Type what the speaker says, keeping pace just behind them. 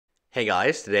Hey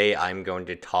guys, today I'm going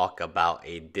to talk about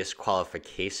a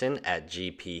disqualification at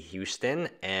GP Houston,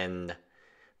 and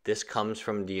this comes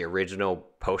from the original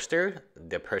poster,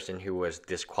 the person who was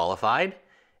disqualified.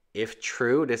 If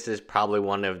true, this is probably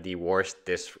one of the worst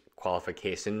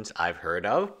disqualifications I've heard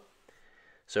of.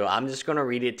 So I'm just going to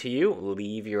read it to you,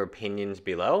 leave your opinions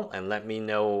below, and let me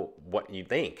know what you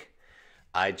think.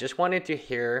 I just wanted to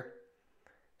hear.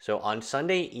 So on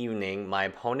Sunday evening, my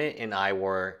opponent and I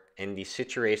were in the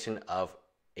situation of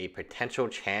a potential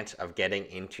chance of getting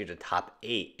into the top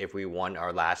 8 if we won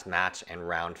our last match in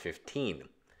round 15.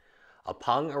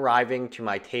 Upon arriving to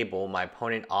my table, my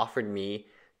opponent offered me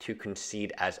to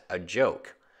concede as a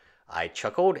joke. I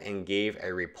chuckled and gave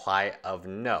a reply of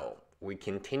no. We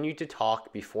continued to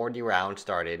talk before the round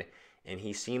started, and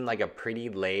he seemed like a pretty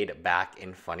laid back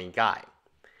and funny guy.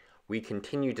 We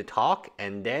continued to talk,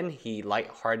 and then he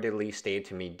lightheartedly stated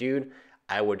to me, "Dude,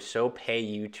 I would so pay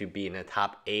you to be in the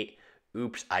top 8.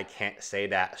 Oops, I can't say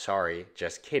that. Sorry,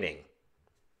 just kidding."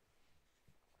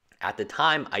 At the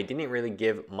time, I didn't really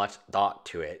give much thought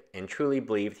to it and truly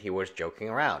believed he was joking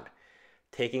around.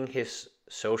 Taking his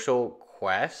social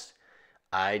quest,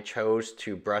 I chose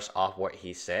to brush off what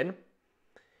he said.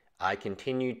 I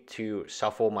continued to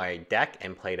shuffle my deck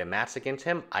and played a match against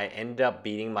him. I ended up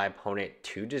beating my opponent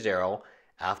 2-0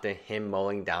 after him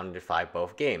mulling down to 5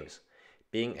 both games.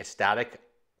 Being ecstatic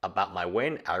about my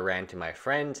win, I ran to my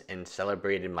friends and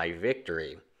celebrated my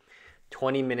victory.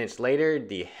 20 minutes later,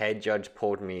 the head judge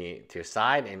pulled me to the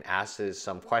side and asked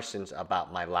some questions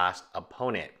about my last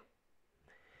opponent.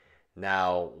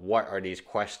 Now, what are these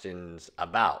questions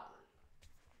about?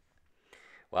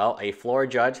 Well, a floor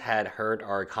judge had heard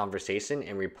our conversation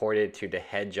and reported to the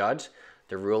head judge.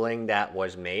 The ruling that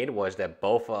was made was that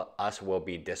both of us will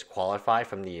be disqualified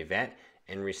from the event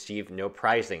and receive no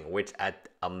pricing, which at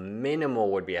a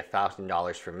minimal would be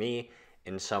 $1,000 for me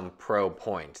and some pro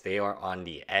points. They are on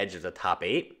the edge of the top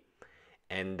 8,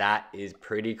 and that is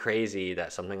pretty crazy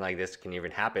that something like this can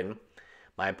even happen.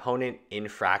 My opponent in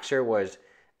Fracture was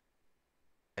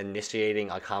initiating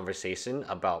a conversation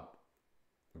about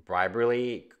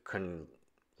bribery,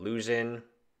 collusion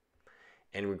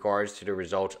in regards to the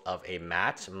results of a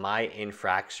match. My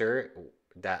infractor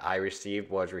that I received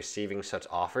was receiving such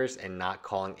offers and not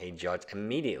calling a judge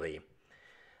immediately.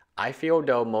 I feel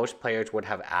though most players would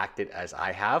have acted as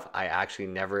I have. It actually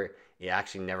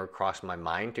never crossed my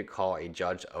mind to call a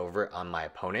judge over on my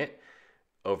opponent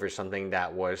over something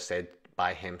that was said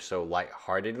by him so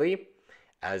lightheartedly.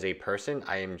 As a person,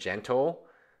 I am gentle,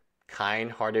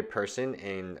 kind-hearted person,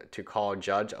 and to call a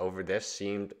judge over this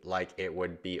seemed like it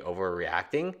would be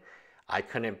overreacting. I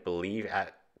couldn't believe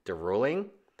at the ruling.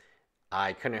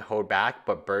 I couldn't hold back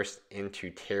but burst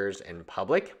into tears in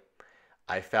public.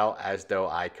 I felt as though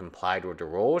I complied with the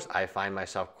rules. I find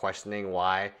myself questioning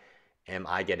why am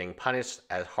I getting punished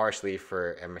as harshly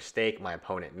for a mistake my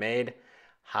opponent made.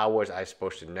 How was I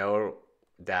supposed to know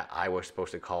that I was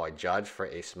supposed to call a judge for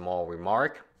a small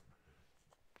remark?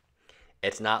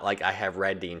 It's not like I have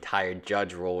read the entire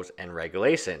judge rules and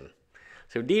regulation.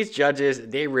 So these judges,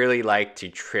 they really like to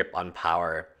trip on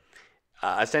power.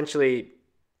 Essentially,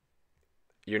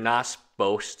 you're not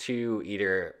supposed to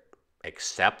either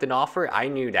accept an offer. I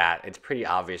knew that. It's pretty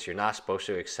obvious. You're not supposed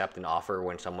to accept an offer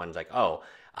when someone's like, "Oh,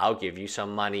 I'll give you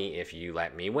some money if you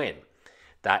let me win."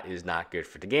 That is not good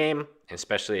for the game,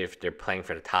 especially if they're playing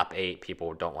for the top 8.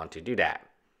 People don't want to do that.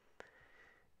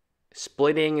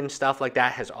 Splitting and stuff like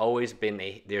that has always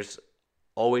been there's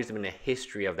always been a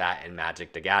history of that in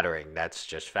Magic the Gathering. That's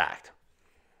just fact.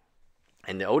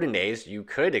 In the olden days, you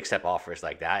could accept offers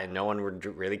like that and no one would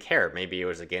really care. Maybe it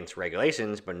was against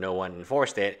regulations, but no one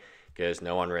enforced it because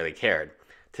no one really cared.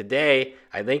 Today,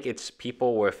 I think it's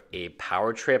people with a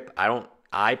power trip.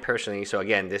 I personally, so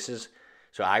again,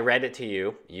 so I read it to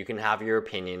you. You can have your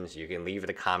opinions. You can leave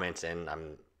the comments, and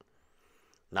I'm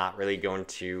not really going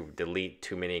to delete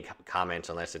too many comments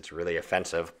unless it's really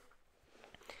offensive.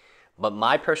 But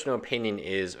my personal opinion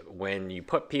is when you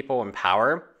put people in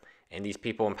power, and these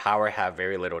people in power have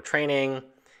very little training.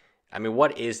 I mean,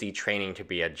 what is the training to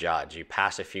be a judge? You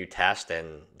pass a few tests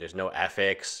and there's no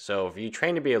ethics. So if you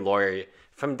train to be a lawyer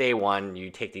from day one, you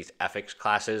take these ethics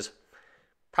classes,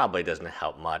 probably doesn't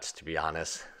help much, to be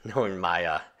honest. Knowing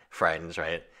my friends,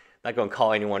 right? Not going to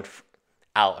call anyone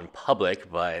out in public,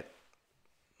 but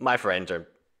my friends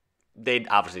they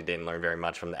obviously didn't learn very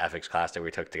much from the ethics class that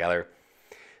we took together.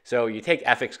 So you take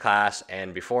ethics class,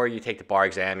 and before you take the bar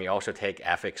exam, you also take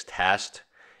ethics test,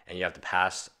 and you have to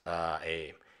pass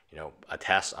a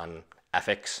test on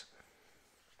ethics.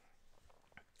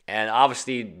 And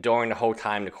obviously, during the whole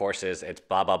time, the courses, it's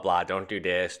blah, blah, blah. Don't do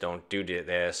this. Don't do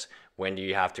this. When do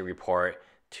you have to report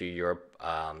to your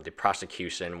the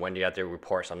prosecution, when you have to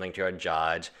report something to a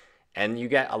judge, and you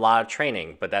get a lot of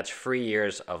training. But that's 3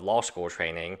 years of law school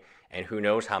training, and who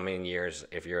knows how many years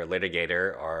if you're a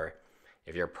litigator or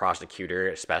if you're a prosecutor,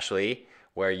 especially,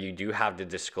 where you do have to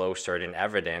disclose certain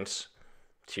evidence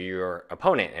to your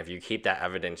opponent. If you keep that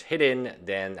evidence hidden,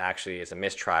 then actually it's a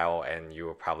mistrial and you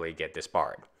will probably get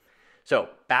disbarred. So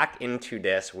back into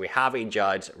this, we have a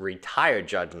judge, retired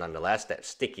judge nonetheless, that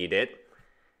stickied it.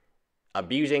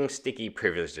 Abusing sticky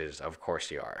privileges, of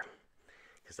course you are.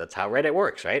 Because that's how Reddit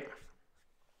works, right?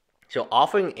 So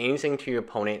offering anything to your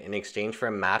opponent in exchange for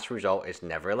a match result is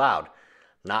never allowed.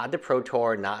 Not at the Pro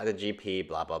Tour, not at the GP,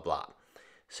 blah, blah, blah.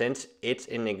 Since it's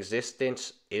an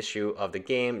existence issue of the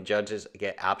game, judges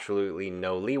get absolutely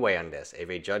no leeway on this. If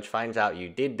a judge finds out you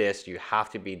did this, you have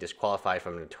to be disqualified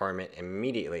from the tournament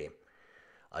immediately.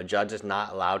 A judge is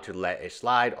not allowed to let it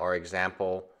slide or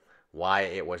example why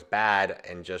it was bad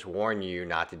and just warn you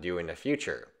not to do in the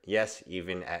future. Yes,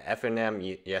 even at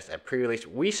FNM, yes, at pre-release.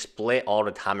 We split all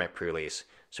the time at pre-release,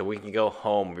 so we can go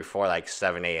home before like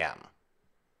 7 a.m.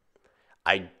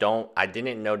 I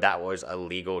didn't know that was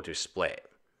illegal to split.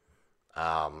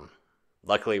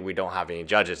 Luckily, we don't have any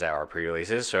judges at our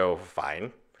pre-releases, so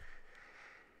fine.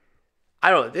 I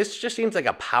don't know, this just seems like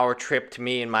a power trip to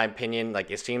me, in my opinion.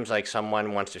 Like, it seems like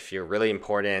someone wants to feel really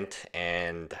important,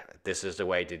 and this is the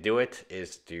way to do it,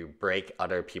 is to break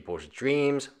other people's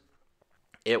dreams.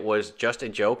 It was just a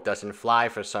joke, doesn't fly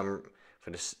for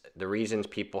the reasons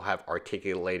people have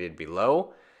articulated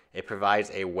below. It provides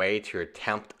a way to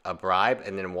attempt a bribe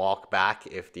and then walk back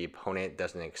if the opponent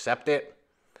doesn't accept it.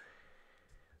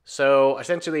 So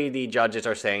essentially, the judges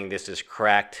are saying this is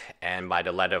correct, and by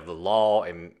the letter of the law,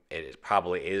 it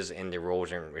probably is in the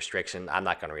rules and restrictions. I'm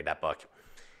not going to read that book.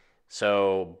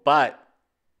 So, but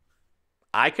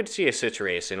I could see a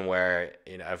situation where,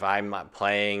 you know, if I'm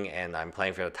playing and I'm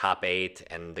playing for the top 8,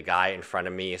 and the guy in front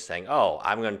of me is saying, "Oh,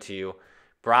 I'm going to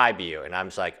bribe you," and I'm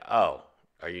just like, "Oh,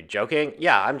 are you joking?"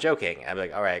 "Yeah, I'm joking." I'm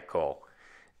like, "All right, cool."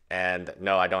 And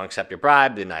no, I don't accept your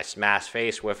bribe. Then I smash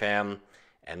face with him.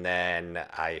 And then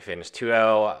I finish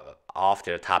 2-0, off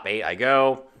to the top 8 I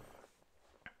go.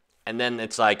 And then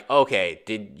it's like, okay,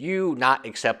 did you not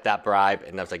accept that bribe?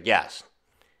 And I was like, yes.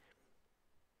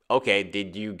 Okay,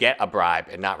 did you get a bribe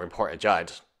and not report a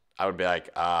judge? I would be like,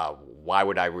 why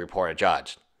would I report a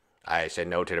judge? I said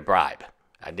no to the bribe.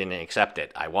 I didn't accept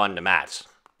it. I won the match.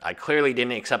 I clearly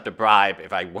didn't accept the bribe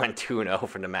if I went 2-0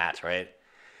 for the match, right?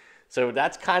 So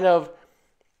that's kind of...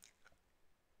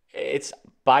 It's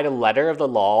by the letter of the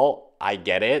law, I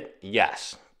get it.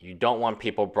 Yes, you don't want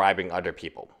people bribing other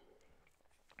people.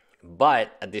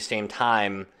 But at the same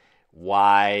time,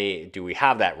 why do we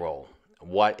have that rule?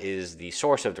 What is the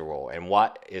source of the rule? And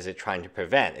what is it trying to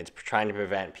prevent? It's trying to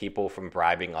prevent people from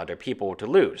bribing other people to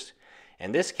lose.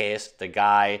 In this case, the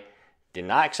guy did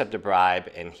not accept the bribe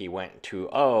and he went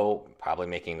 2-0, probably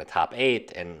making the top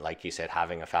 8, and like you said,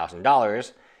 having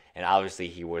 $1,000. And obviously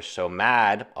he was so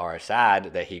mad or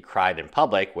sad that he cried in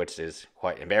public, which is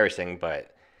quite embarrassing.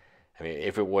 But I mean,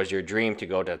 if it was your dream to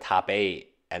go to the top 8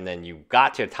 and then you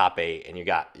got to the top 8 and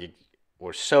you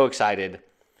were so excited,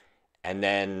 and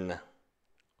then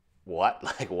what?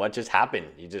 Like, what just happened?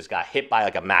 You just got hit by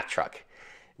like a Mack truck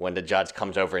when the judge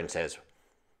comes over and says,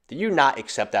 "Did you not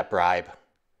accept that bribe?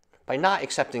 By not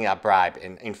accepting that bribe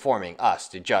and informing us,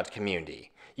 the judge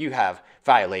community, you have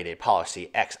violated policy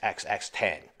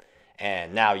XXX10.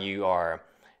 And now you're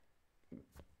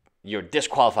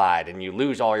disqualified and you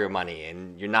lose all your money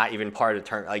and you're not even part of the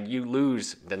tournament." Like, you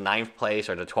lose the 9th place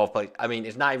or the 12th place. I mean,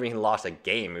 it's not even he lost a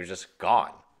game. It was just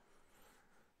gone.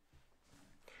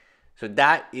 So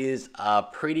that is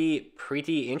pretty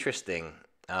interesting.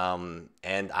 And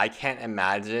I can't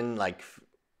imagine like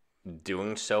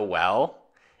doing so well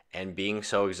and being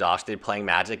so exhausted playing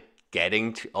Magic,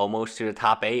 getting almost to the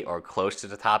top 8 or close to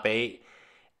the top 8,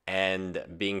 and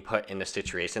being put in a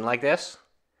situation like this.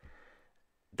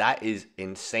 That is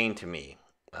insane to me.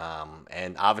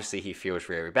 And obviously he feels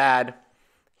very bad.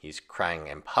 He's crying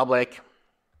in public.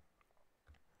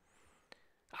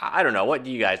 I don't know. What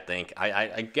do you guys think?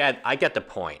 I get the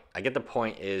point. I get the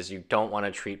point is you don't want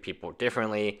to treat people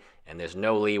differently, and there's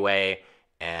no leeway,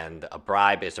 and a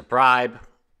bribe is a bribe.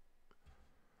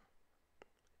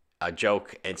 A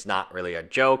joke, it's not really a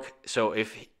joke. So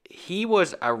if he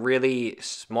was a really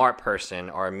smart person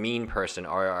or a mean person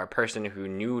or a person who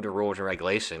knew the rules and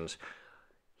regulations,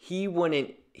 he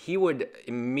would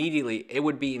immediately, it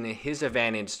would be in his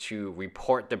advantage to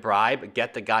report the bribe,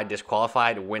 get the guy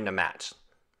disqualified, win the match.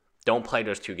 Don't play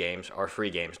those 2 games or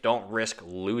 3 games. Don't risk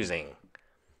losing,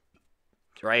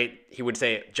 right? He would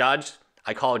say, "Judge,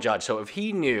 I call a judge." So if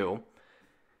he knew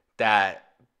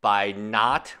that by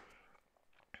not...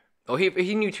 Well,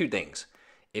 he knew two things.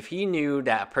 If he knew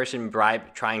that a person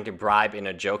trying to bribe in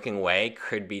a joking way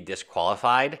could be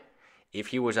disqualified, if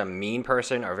he was a mean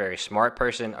person or a very smart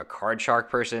person, a card shark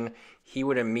person, he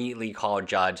would immediately call a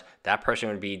judge. That person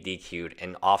would be DQ'd,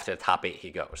 and off to the top 8 he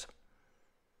goes.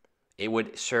 It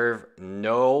would serve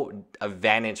no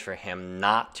advantage for him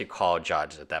not to call a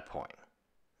judge at that point.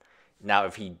 Now,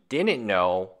 if he didn't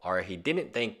know, or he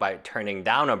didn't think by turning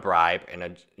down a bribe,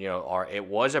 or it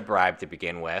was a bribe to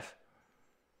begin with,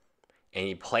 and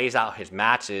he plays out his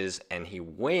matches and he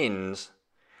wins,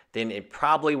 then it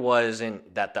probably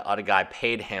wasn't that the other guy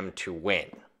paid him to win.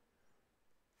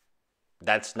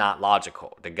 That's not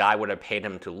logical. The guy would have paid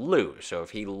him to lose. So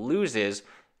if he loses,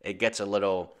 it gets a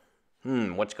little,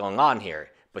 what's going on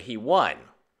here? But he won.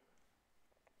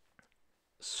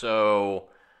 So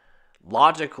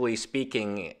logically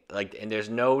speaking, and there's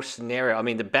no scenario. I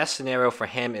mean, the best scenario for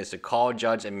him is to call a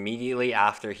judge immediately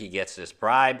after he gets this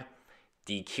bribe,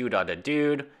 DQ the other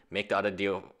dude, make the other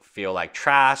dude feel like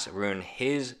trash, ruin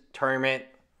his tournament,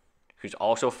 who's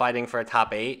also fighting for a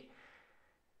top 8,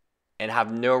 and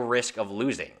have no risk of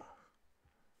losing.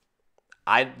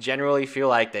 I generally feel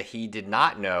like that he did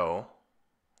not know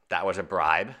that was a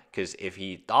bribe, because if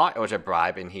he thought it was a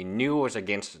bribe and he knew it was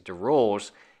against the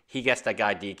rules, he gets that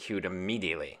guy DQ'd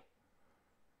immediately.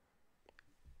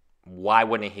 Why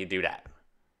wouldn't he do that?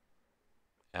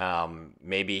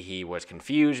 Maybe he was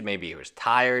confused, maybe he was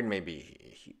tired, maybe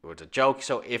it was a joke.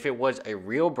 So if it was a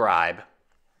real bribe,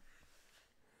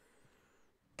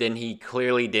 then he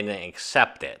clearly didn't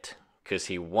accept it because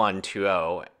he won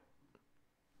 2-0.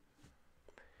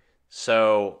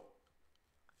 So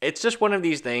it's just one of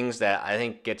these things that I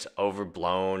think gets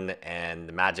overblown, and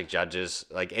the Magic judges,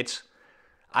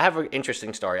 I have an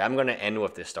interesting story. I'm going to end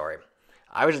with this story.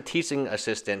 I was a teaching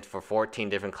assistant for 14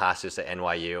 different classes at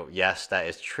NYU. Yes, that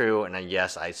is true. And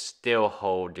yes, I still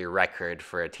hold the record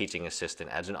for a teaching assistant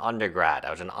as an undergrad.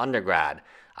 I was an undergrad.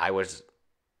 I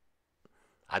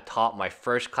taught my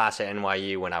first class at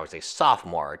NYU when I was a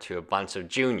sophomore to a bunch of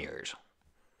juniors.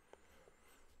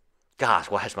 Gosh,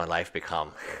 what has my life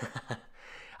become?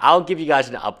 I'll give you guys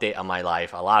an update on my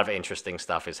life. A lot of interesting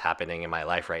stuff is happening in my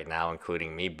life right now,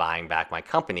 including me buying back my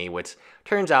company, which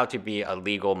turns out to be a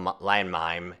legal land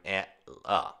mine.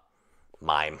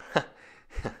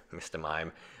 Mr.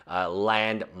 Mime.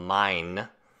 Land mine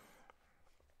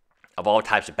of all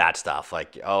types of bad stuff.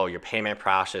 Like, your payment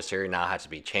processor now has to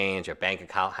be changed. Your bank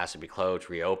account has to be closed,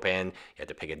 reopened. You have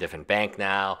to pick a different bank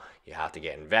now. You have to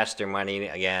get investor money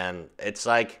again. It's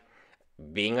like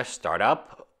being a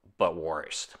startup, but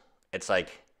worse. It's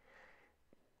like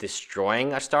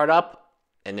destroying a startup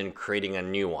and then creating a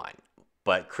new one.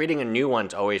 But creating a new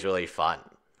one's always really fun.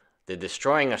 The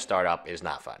destroying a startup is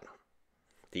not fun.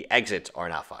 The exits are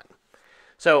not fun.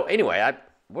 So anyway,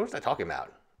 what was I talking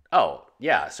about? Oh,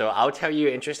 yeah. So I'll tell you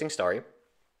an interesting story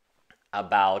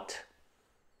about,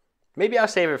 maybe I'll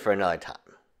save it for another time.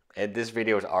 This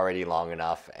video is already long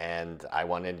enough, and I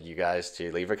wanted you guys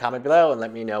to leave a comment below and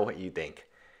let me know what you think.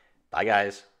 Bye,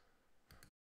 guys.